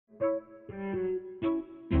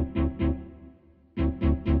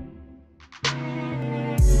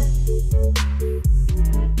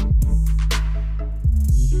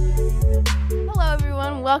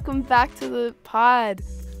welcome back to the pod.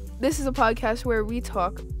 This is a podcast where we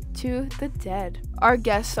talk to the dead. Our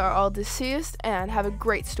guests are all deceased and have a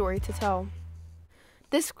great story to tell.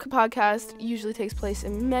 This podcast usually takes place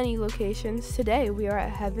in many locations. Today we are at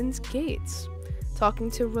Heaven's Gates, talking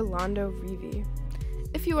to Rolando Rivi.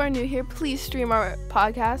 If you are new here, please stream our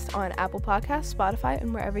podcast on Apple Podcasts, Spotify,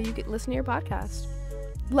 and wherever you listen to your podcast.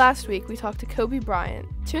 Last week, we talked to Kobe Bryant.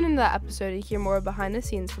 Tune into that episode to hear more behind the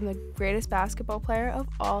scenes from the greatest basketball player of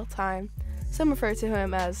all time. Some refer to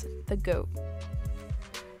him as the GOAT.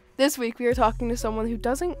 This week, we are talking to someone who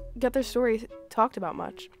doesn't get their story talked about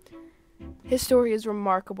much. His story is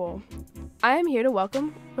remarkable. I am here to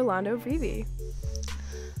welcome Rolando Rivi.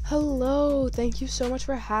 Hello, thank you so much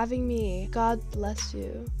for having me. God bless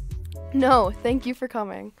you. No, thank you for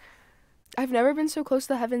coming. I've never been so close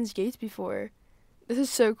to Heaven's Gates before. This is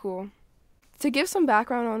so cool. To give some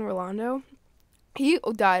background on Rolando, he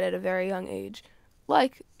died at a very young age.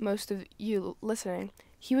 Like most of you listening,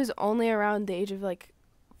 he was only around the age of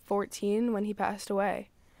 14 when he passed away.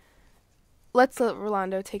 Let's let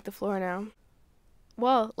Rolando take the floor now.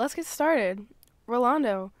 Well, let's get started.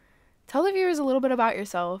 Rolando, tell the viewers a little bit about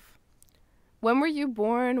yourself. When were you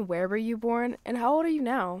born, where were you born, and how old are you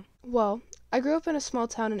now? Well, I grew up in a small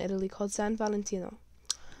town in Italy called San Valentino.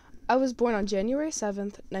 I was born on January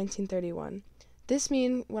 7th, 1931. This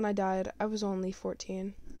means when I died, I was only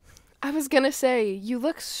 14. I was gonna say, you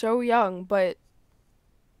look so young, but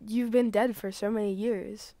you've been dead for so many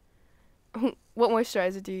years. What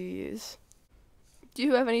moisturizer do you use? Do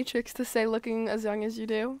you have any tricks to stay looking as young as you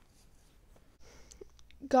do?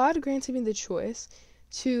 God granted me the choice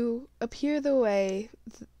to appear the way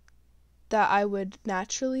that I would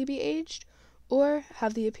naturally be aged or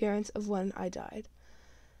have the appearance of when I died.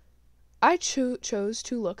 I chose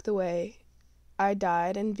to look the way I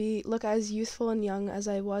died and look as youthful and young as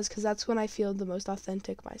I was because that's when I feel the most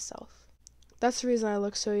authentic myself. That's the reason I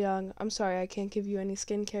look so young. I'm sorry I can't give you any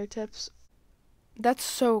skincare tips. That's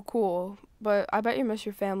so cool, but I bet you miss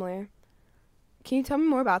your family. Can you tell me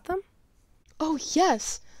more about them? Oh,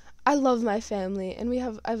 yes! I love my family, and I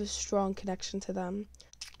have a strong connection to them.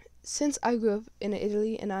 Since I grew up in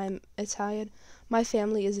Italy and I'm Italian, my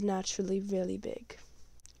family is naturally really big.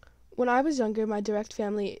 When I was younger, my direct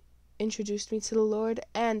family introduced me to the Lord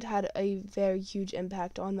and had a very huge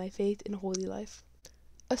impact on my faith and holy life,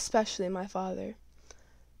 especially my father.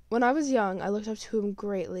 When I was young, I looked up to him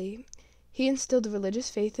greatly. He instilled a religious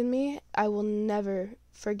faith in me I will never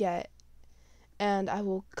forget, and I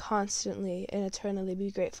will constantly and eternally be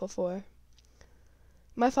grateful for.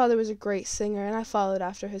 My father was a great singer, and I followed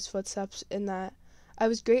after his footsteps in that. I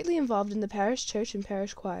was greatly involved in the parish church and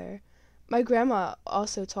parish choir. My grandma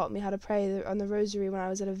also taught me how to pray on the rosary when I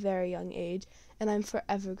was at a very young age, and I'm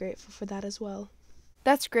forever grateful for that as well.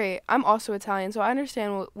 That's great. I'm also Italian, so I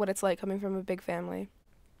understand what it's like coming from a big family.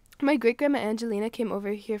 My great-grandma Angelina came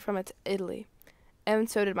over here from Italy, and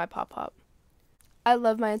so did my pop-pop. I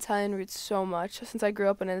love my Italian roots so much since I grew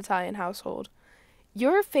up in an Italian household.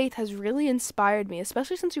 Your faith has really inspired me,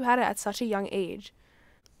 especially since you had it at such a young age.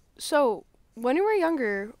 So, when you were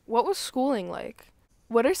younger, what was schooling like?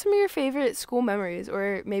 What are some of your favorite school memories,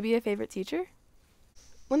 or maybe a favorite teacher?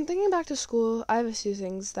 When thinking back to school, I have a few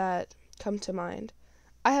things that come to mind.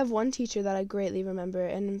 I have one teacher that I greatly remember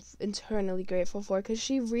and am eternally grateful for because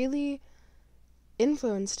she really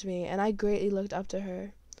influenced me and I greatly looked up to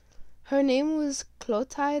her. Her name was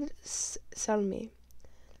Clotilde Salmi.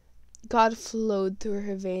 God flowed through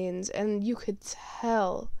her veins and you could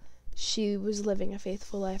tell she was living a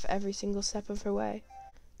faithful life every single step of her way.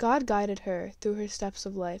 God guided her through her steps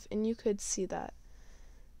of life, and you could see that.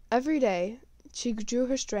 Every day, she drew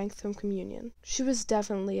her strength from communion. She was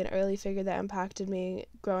definitely an early figure that impacted me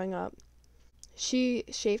growing up. She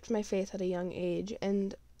shaped my faith at a young age,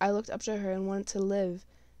 and I looked up to her and wanted to live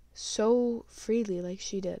so freely like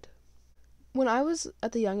she did. When I was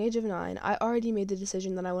at the young age of 9, I already made the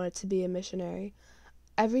decision that I wanted to be a missionary.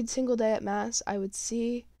 Every single day at Mass, I would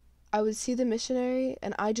see the missionary,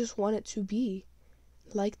 and I just wanted to be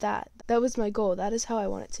like that. That was my goal. That is how I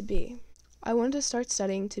want it to be. I wanted to start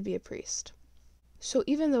studying to be a priest. So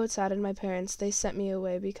even though it saddened my parents, they sent me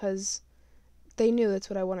away because they knew that's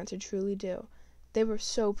what I wanted to truly do. They were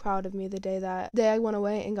so proud of me the day I went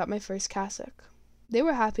away and got my first cassock. They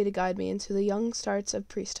were happy to guide me into the young starts of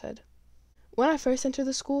priesthood. When I first entered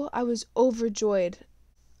the school, I was overjoyed.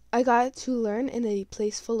 I got to learn in a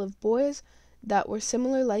place full of boys that were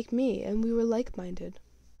similar like me, and we were like-minded.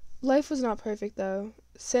 Life was not perfect, though.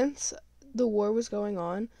 Since the war was going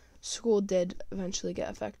on, school did eventually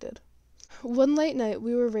get affected. One late night,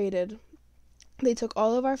 we were raided. They took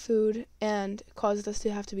all of our food and caused us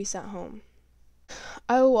to have to be sent home.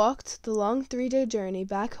 I walked the long 3-day journey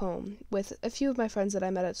back home with a few of my friends that I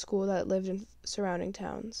met at school that lived in surrounding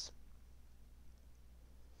towns.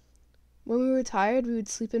 When we were tired, we would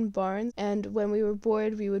sleep in barns, and when we were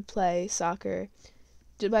bored, we would play soccer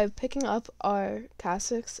by picking up our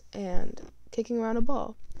cassocks and kicking around a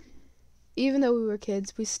ball. Even though we were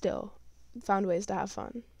kids, we still found ways to have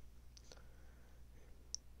fun.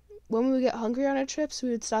 When we would get hungry on our trips, we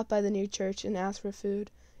would stop by the near church and ask for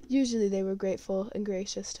food. Usually they were grateful and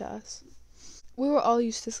gracious to us. We were all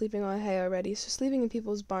used to sleeping on hay already, so sleeping in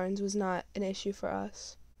people's barns was not an issue for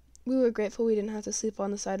us. We were grateful we didn't have to sleep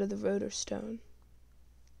on the side of the road or stone.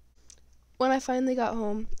 When I finally got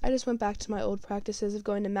home, I just went back to my old practices of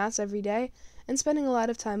going to Mass every day and spending a lot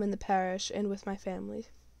of time in the parish and with my family.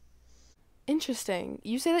 Interesting.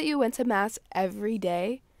 You say that you went to Mass every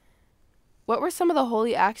day? What were some of the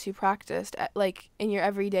holy acts you practiced, in your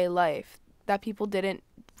everyday life that people didn't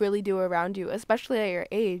really do around you, especially at your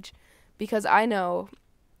age? Because I know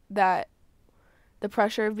that the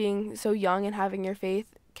pressure of being so young and having your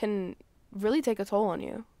faith can really take a toll on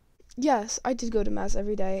you. Yes, I did go to Mass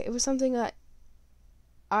every day. It was something that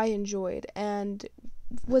I enjoyed and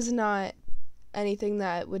was not anything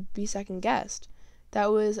that would be second guessed.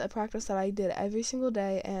 That was a practice that I did every single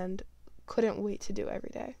day and couldn't wait to do every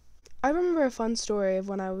day. I remember a fun story of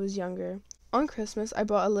when I was younger. On Christmas, I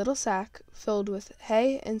brought a little sack filled with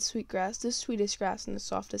hay and sweetgrass, the sweetest grass and the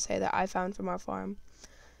softest hay that I found from our farm.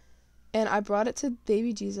 And I brought it to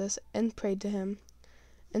baby Jesus and prayed to him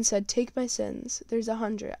and said, "Take my sins. There's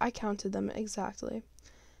 100. I counted them exactly.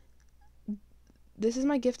 This is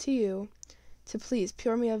my gift to you, to please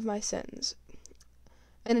pure me of my sins.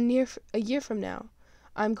 And a year from now,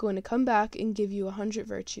 I'm going to come back and give you 100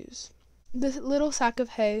 virtues." This little sack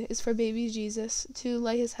of hay is for baby Jesus to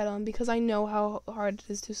lay his head on, because I know how hard it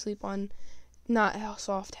is to sleep on not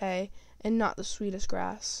soft hay and not the sweetest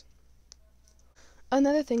grass.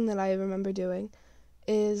 Another thing that I remember doing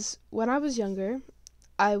is when I was younger,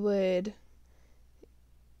 I would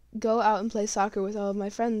go out and play soccer with all of my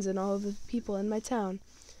friends and all of the people in my town.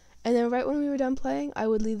 And then right when we were done playing, I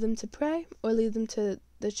would lead them to pray or lead them to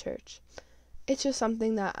the church. It's just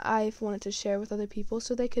something that I've wanted to share with other people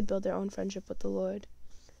so they could build their own friendship with the Lord.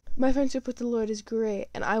 My friendship with the Lord is great,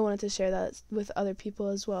 and I wanted to share that with other people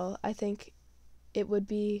as well. I think it would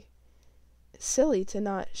be silly to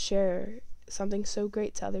not share something so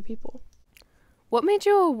great to other people. What made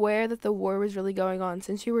you aware that the war was really going on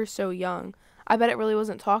since you were so young? I bet it really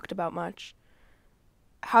wasn't talked about much.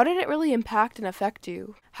 How did it really impact and affect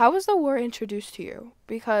you? How was the war introduced to you?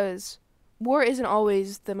 Because war isn't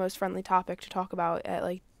always the most friendly topic to talk about at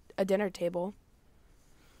a dinner table.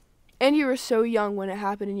 And you were so young when it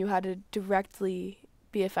happened and you had to directly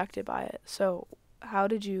be affected by it. So how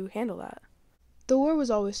did you handle that? The war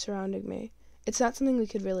was always surrounding me. It's not something we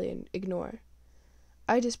could really ignore.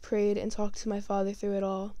 I just prayed and talked to my father through it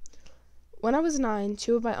all. When I was 9,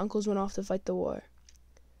 2 of my uncles went off to fight the war.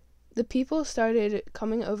 The people started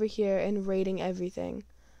coming over here and raiding everything.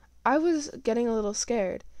 I was getting a little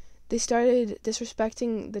scared. They started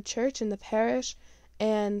disrespecting the church and the parish,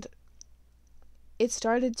 and it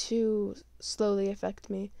started to slowly affect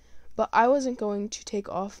me. But I wasn't going to take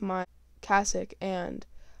off my cassock and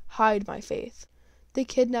hide my faith. They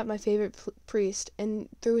kidnapped my favorite priest and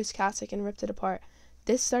threw his cassock and ripped it apart.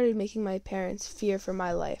 This started making my parents fear for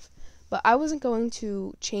my life. But I wasn't going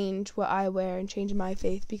to change what I wear and change my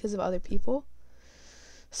faith because of other people.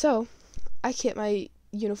 So I kept my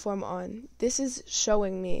uniform on. This is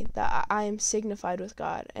showing me that I am signified with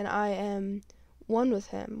God and I am one with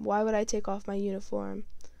him. Why would I take off my uniform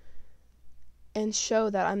and show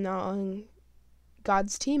that I'm not on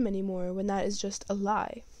God's team anymore when that is just a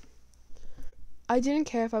lie? I didn't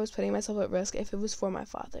care if I was putting myself at risk if it was for my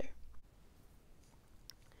father.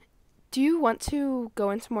 Do you want to go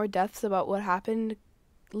into more depths about what happened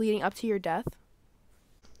leading up to your death?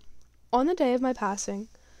 On the day of my passing,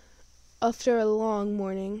 after a long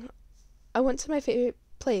morning, I went to my favorite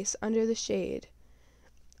place under the shade.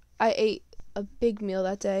 I ate a big meal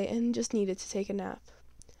that day and just needed to take a nap.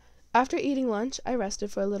 After eating lunch, I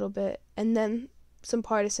rested for a little bit, and then some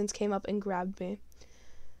partisans came up and grabbed me.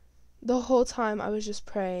 The whole time I was just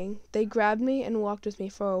praying. They grabbed me and walked with me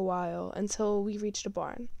for a while until we reached a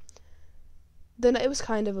barn. The night was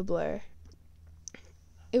kind of a blur.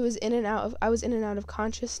 I was in and out of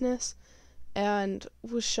consciousness and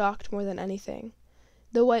was shocked more than anything.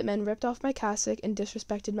 The white men ripped off my cassock and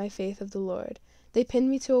disrespected my faith of the Lord. They pinned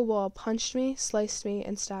me to a wall, punched me, sliced me,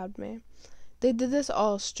 and stabbed me. They did this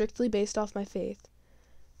all strictly based off my faith.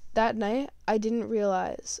 That night, I didn't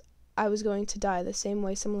realize I was going to die the same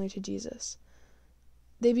way similar to Jesus.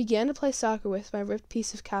 They began to play soccer with my ripped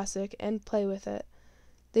piece of cassock and play with it.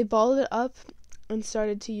 They balled it up and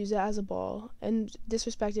started to use it as a ball and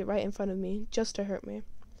disrespect it right in front of me just to hurt me.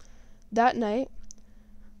 That night,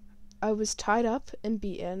 I was tied up and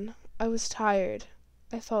beaten. I was tired.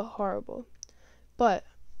 I felt horrible, but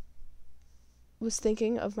was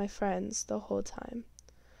thinking of my friends the whole time.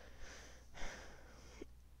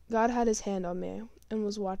 God had his hand on me and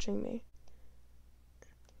was watching me.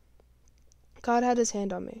 God had his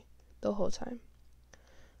hand on me the whole time.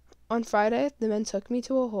 On Friday, the men took me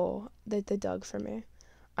to a hole that they dug for me.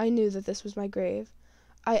 I knew that this was my grave.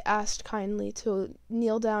 I asked kindly to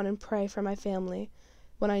kneel down and pray for my family.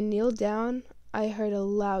 When I kneeled down, I heard a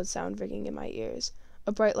loud sound ringing in my ears.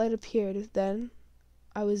 A bright light appeared. Then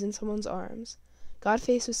I was in someone's arms. God's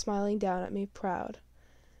face was smiling down at me, proud.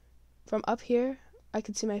 From up here, I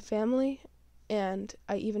could see my family, and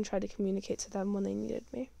I even tried to communicate to them when they needed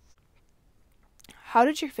me. How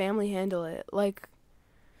did your family handle it?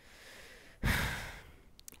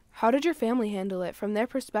 How did your family handle it? From their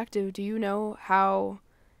perspective, do you know how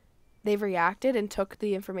they reacted and took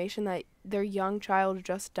the information that their young child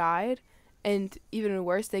just died, and even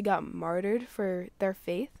worse, they got martyred for their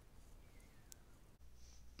faith?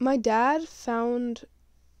 My dad found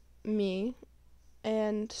me,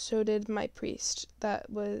 and so did my priest that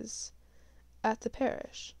was at the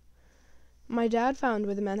parish. My dad found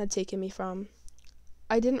where the men had taken me from.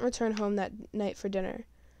 I didn't return home that night for dinner.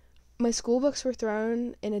 My school books were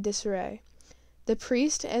thrown in a disarray. The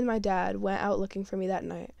priest and my dad went out looking for me that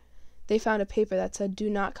night. They found a paper that said, "Do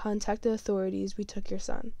not contact the authorities, we took your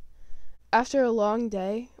son." After a long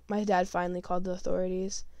day, my dad finally called the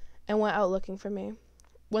authorities and went out looking for me.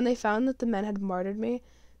 When they found that the men had martyred me,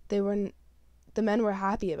 the men were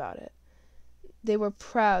happy about it. They were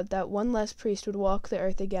proud that one less priest would walk the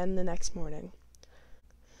earth again the next morning.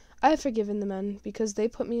 I have forgiven the men because they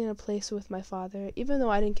put me in a place with my Father. Even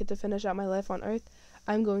though I didn't get to finish out my life on earth,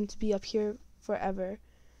 I'm going to be up here forever.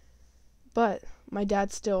 But my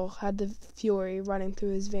dad still had the fury running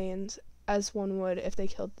through his veins, as one would if they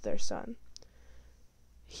killed their son.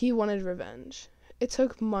 He wanted revenge. It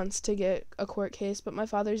took months to get a court case, but my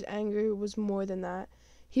father's anger was more than that.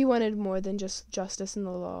 He wanted more than just justice and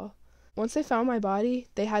the law. Once they found my body,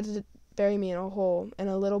 they had to bury me in a hole, in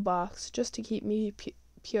a little box, just to keep me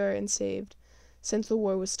pure and saved, since the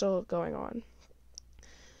war was still going on.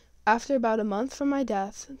 After about a month from my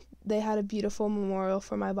death, they had a beautiful memorial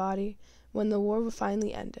for my body when the war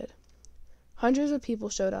finally ended. Hundreds of people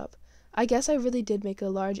showed up. I guess I really did make a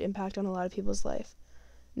large impact on a lot of people's life.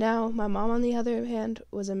 Now, my mom, on the other hand,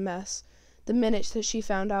 was a mess. The minute that she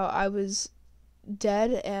found out I was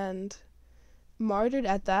dead and martyred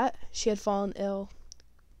at that, she had fallen ill.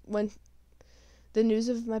 When the news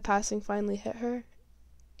of my passing finally hit her,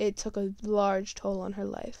 it took a large toll on her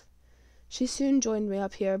life. She soon joined me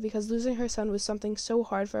up here because losing her son was something so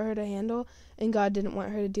hard for her to handle, and God didn't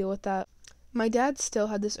want her to deal with that. My dad still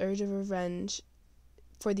had this urge of revenge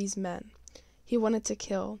for these men. He wanted to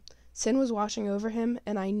kill. Sin was washing over him,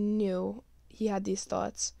 and I knew he had these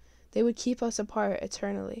thoughts. They would keep us apart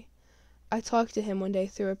eternally. I talked to him one day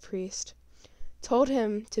through a priest, told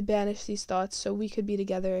him to banish these thoughts so we could be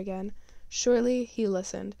together again. Surely he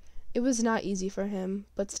listened. It was not easy for him,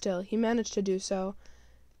 but still, he managed to do so,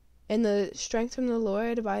 and the strength from the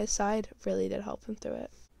Lord by his side really did help him through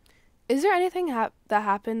it. Is there anything that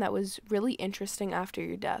happened that was really interesting after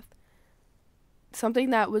your death?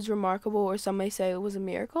 Something that was remarkable, or some may say it was a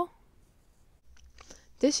miracle?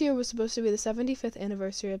 This year was supposed to be the 75th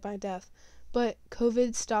anniversary of my death, but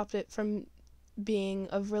COVID stopped it from being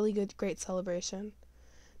a really great celebration.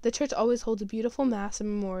 The church always holds a beautiful mass and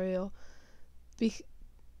memorial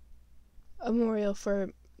for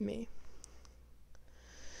me.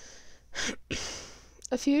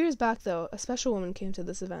 A few years back, though, a special woman came to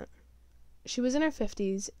this event. She was in her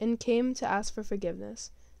 50s and came to ask for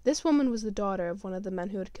forgiveness. This woman was the daughter of one of the men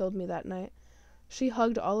who had killed me that night. She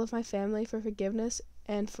hugged all of my family for forgiveness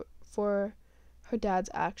and for her dad's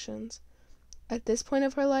actions. At this point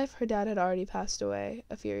of her life, her dad had already passed away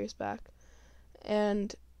a few years back,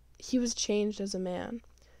 and he was changed as a man.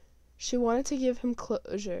 She wanted to give him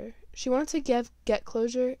closure. She wanted to get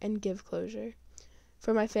closure and give closure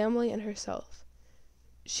for my family and herself.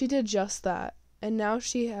 She did just that, and now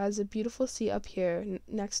she has a beautiful seat up here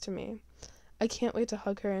next to me. I can't wait to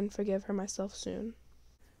hug her and forgive her myself soon.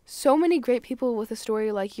 So many great people with a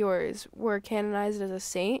story like yours were canonized as a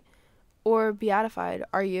saint or beatified.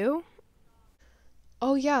 Are you?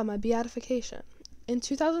 Oh yeah, my beatification. In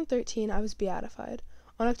 2013, I was beatified.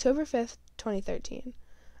 On October 5th, 2013.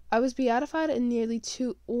 I was beatified and nearly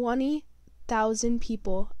 20,000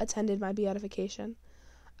 people attended my beatification.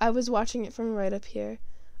 I was watching it from right up here.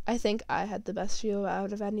 I think I had the best view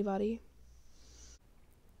out of anybody.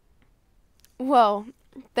 Well,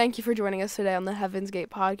 thank you for joining us today on the Heaven's Gate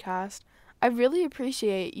podcast. I really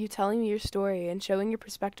appreciate you telling me your story and showing your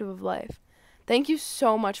perspective of life. Thank you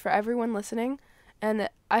so much for everyone listening, and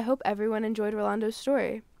I hope everyone enjoyed Rolando's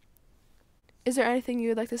story. Is there anything you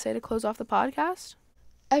would like to say to close off the podcast?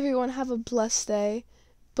 Everyone have a blessed day.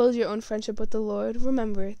 Build your own friendship with the Lord.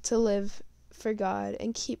 Remember to live for God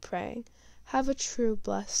and keep praying. Have a true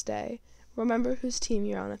blessed day. Remember whose team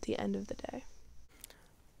you're on at the end of the day.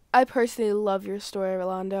 I personally love your story,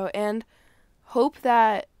 Rolando, and hope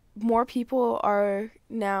that more people are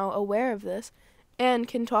now aware of this and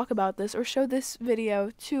can talk about this or show this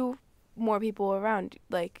video to more people around,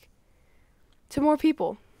 to more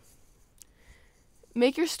people.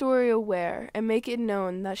 Make your story aware and make it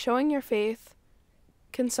known that showing your faith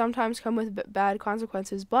can sometimes come with bad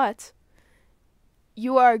consequences, but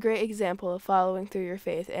you are a great example of following through your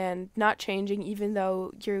faith and not changing even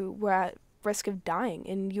though you were at risk of dying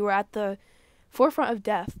and you were at the forefront of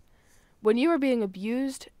death. When you were being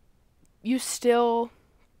abused, you still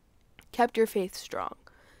kept your faith strong.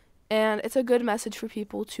 And it's a good message for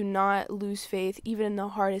people to not lose faith even in the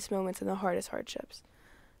hardest moments and the hardest hardships.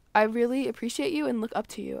 I really appreciate you and look up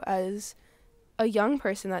to you as a young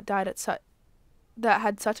person that died that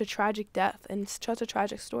had such a tragic death and such a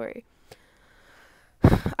tragic story.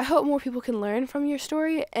 I hope more people can learn from your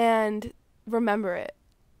story and remember it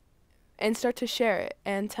and start to share it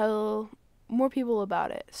and tell more people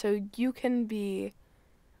about it so you can be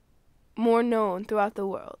more known throughout the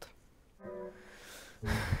world.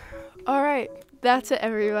 All right, that's it,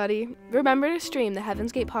 everybody. Remember to stream the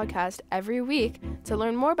Heaven's Gate podcast every week to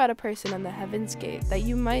learn more about a person on the Heaven's Gate that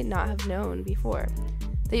you might not have known before.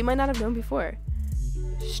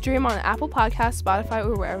 Stream on Apple Podcasts, Spotify,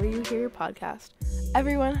 or wherever you hear your podcast.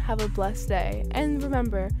 Everyone have a blessed day, and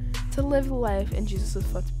remember to live life in Jesus'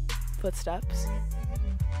 footsteps.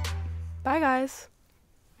 Bye, guys.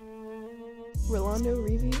 Rolando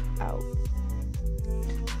Rivi out.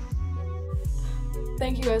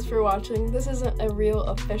 Thank you guys for watching. This isn't a real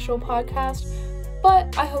official podcast,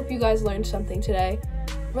 but I hope you guys learned something today.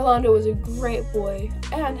 Rolando was a great boy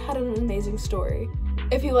and had an amazing story.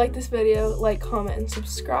 If you like this video, like, comment, and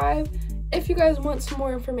subscribe. If you guys want some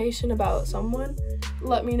more information about someone,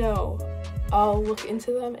 let me know. I'll look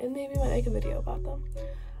into them and maybe might make a video about them.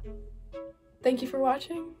 Thank you for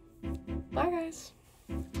watching. Bye, guys.